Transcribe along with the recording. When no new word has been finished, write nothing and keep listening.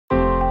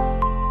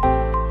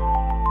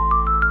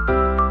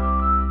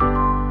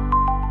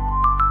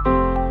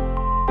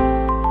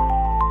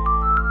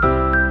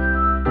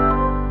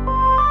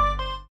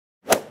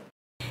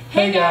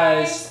Hey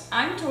guys,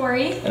 I'm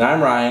Tori. and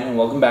I'm Ryan, and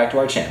welcome back to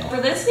our channel. For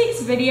this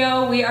week's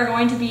video, we are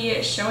going to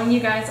be showing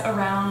you guys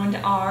around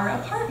our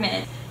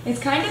apartment. It's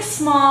kind of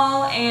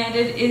small and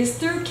it is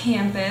through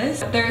campus.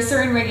 There are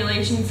certain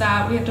regulations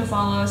that we have to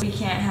follow. We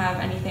can't have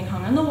anything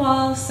hung on the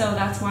walls, so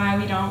that's why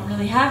we don't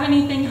really have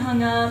anything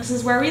hung up. This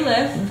is where we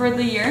live for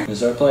the year.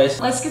 This is our place.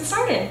 Let's get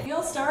started.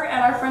 We'll start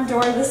at our front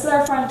door. This is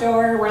our front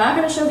door. We're not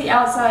going to show the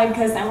outside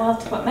because then we'll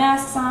have to put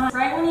masks on.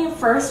 Right when you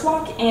first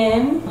walk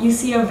in, you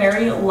see a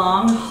very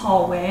long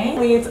hallway. It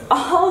leads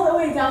all the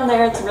way down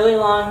there. It's really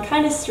long,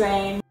 kind of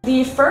strange.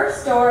 The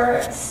first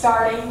door,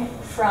 starting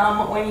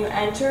from when you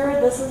enter,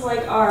 this is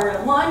like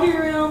our laundry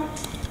room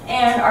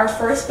and our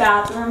first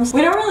bathroom.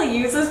 We don't really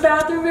use this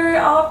bathroom very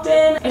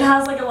often. It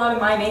has like a lot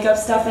of my makeup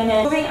stuff in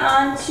it. Moving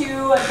on to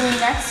the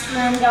next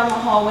room down the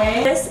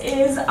hallway. This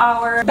is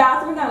our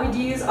bathroom that we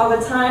do use all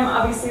the time.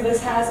 Obviously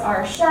this has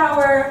our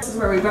shower. This is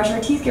where we brush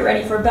our teeth, get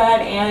ready for bed,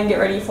 and get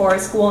ready for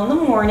school in the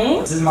morning.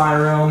 This is my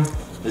room.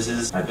 This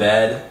is my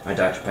bed, my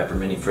Dr. Pepper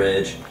mini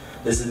fridge.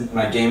 This is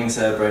my gaming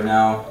setup right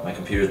now. My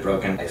computer's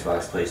broken.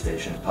 Xbox,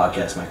 PlayStation,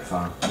 podcast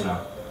microphone, you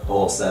know, the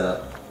whole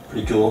setup.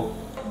 Pretty cool.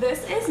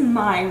 This is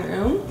my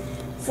room.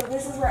 So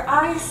this is where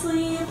I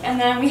sleep, and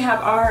then we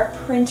have our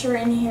printer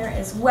in here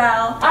as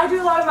well. I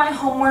do a lot of my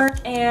homework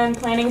and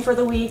planning for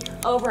the week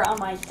over on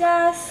my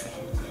desk.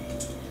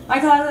 My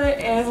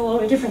closet is a little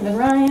bit different than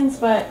Ryan's,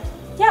 but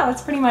yeah,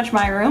 that's pretty much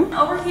my room.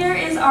 Over here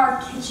is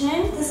our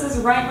kitchen. This is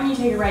right when you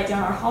take it right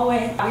down our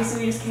hallway.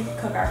 Obviously we just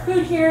cook our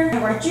food here. We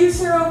have our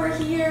juicer over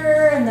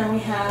here, and then we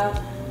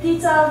have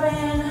pizza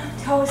oven,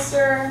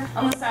 toaster.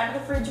 On the side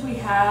of the fridge we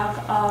have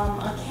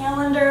a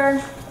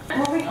calendar.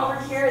 Moving over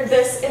here,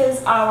 this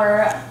is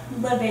our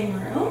living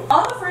room.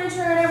 All the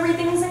furniture and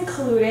everything is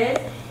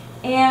included.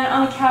 And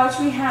on the couch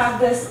we have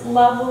this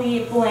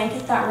lovely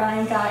blanket that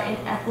Ryan got in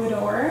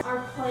Ecuador. Our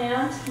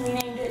plant, we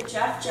named it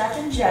Jeff, Jeff,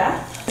 and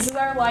Jeff. This is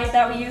our light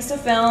that we use to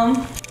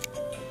film.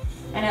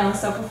 I know,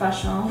 so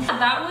professional.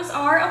 That was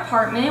our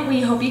apartment.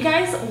 We hope you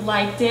guys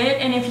liked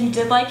it, and if you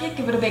did like it,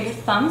 give it a big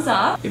thumbs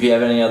up. If you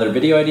have any other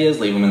video ideas,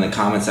 leave them in the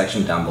comment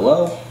section down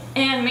below.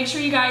 And make sure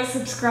you guys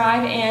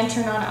subscribe and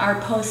turn on our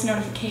post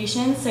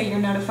notifications so you're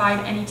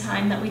notified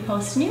anytime that we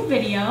post a new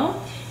video.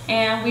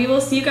 And we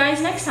will see you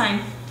guys next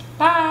time.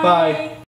 Bye! Bye!